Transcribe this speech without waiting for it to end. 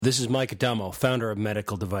This is Mike Adamo, founder of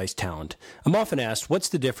Medical Device Talent. I'm often asked, what's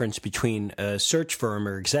the difference between a search firm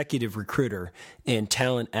or executive recruiter and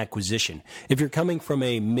talent acquisition? If you're coming from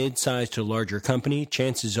a mid-sized to larger company,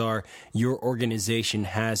 chances are your organization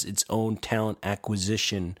has its own talent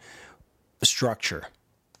acquisition structure.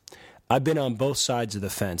 I've been on both sides of the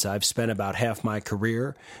fence. I've spent about half my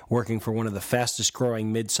career working for one of the fastest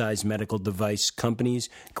growing mid-sized medical device companies,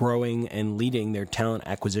 growing and leading their talent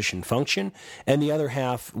acquisition function, and the other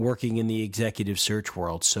half working in the executive search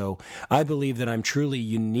world. So I believe that I'm truly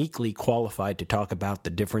uniquely qualified to talk about the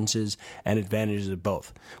differences and advantages of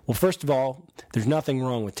both. Well, first of all, there's nothing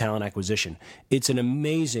wrong with talent acquisition. It's an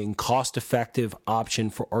amazing, cost-effective option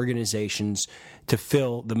for organizations to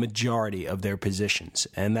fill the majority of their positions.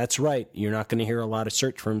 And that's right. You're not going to hear a lot of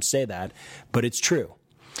search firms say that, but it's true.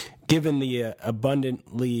 Given the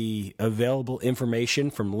abundantly available information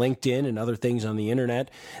from LinkedIn and other things on the internet,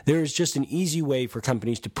 there is just an easy way for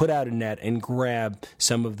companies to put out a net and grab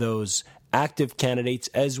some of those active candidates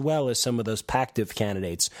as well as some of those passive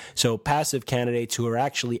candidates. So passive candidates who are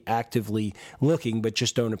actually actively looking but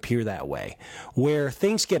just don't appear that way. Where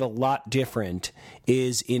things get a lot different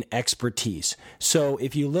is in expertise. So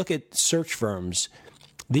if you look at search firms,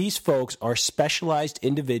 these folks are specialized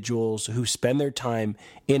individuals who spend their time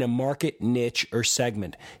in a market niche or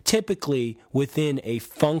segment, typically within a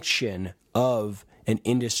function of an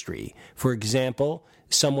industry. For example,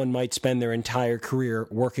 someone might spend their entire career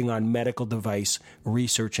working on medical device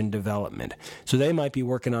research and development. So they might be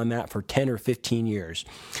working on that for 10 or 15 years.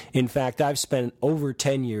 In fact, I've spent over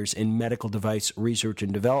 10 years in medical device research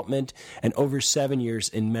and development and over 7 years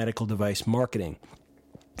in medical device marketing.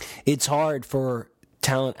 It's hard for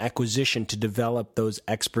talent acquisition to develop those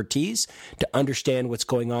expertise, to understand what's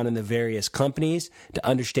going on in the various companies, to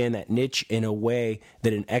understand that niche in a way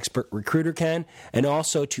that an expert recruiter can, and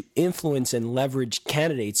also to influence and leverage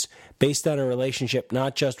candidates based on a relationship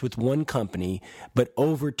not just with one company, but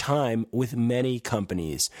over time with many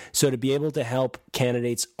companies. So to be able to help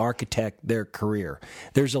candidates architect their career.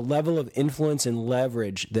 There's a level of influence and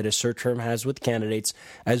leverage that a search firm has with candidates,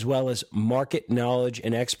 as well as market knowledge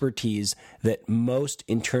and expertise that most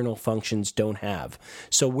internal functions don't have.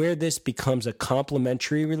 So where this becomes a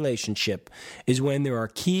complementary relationship is when there are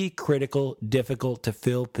key, critical, difficult to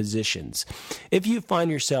fill positions. If you find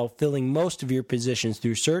yourself filling most of your positions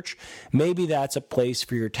through search, maybe that's a place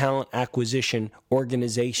for your talent acquisition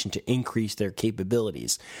organization to increase their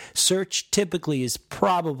capabilities. Search typically is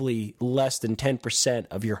probably less than 10%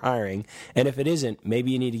 of your hiring, and if it isn't,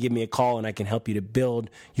 maybe you need to give me a call and I can help you to build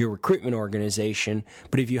your recruitment organization.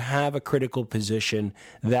 But if you have a critical position,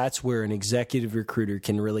 that's where an executive recruiter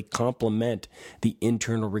can really complement the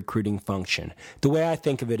internal recruiting function. The way I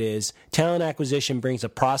think of it is talent acquisition brings a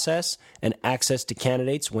process and access to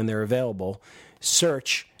candidates when they're available.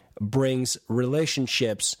 Search brings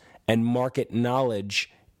relationships and market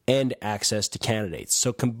knowledge and access to candidates.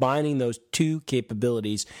 So combining those two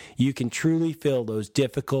capabilities, you can truly fill those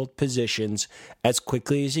difficult positions as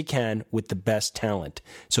quickly as you can with the best talent.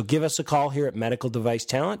 So give us a call here at Medical Device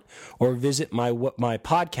Talent or visit my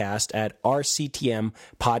podcast at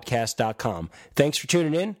rctmpodcast.com. Thanks for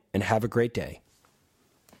tuning in and have a great day.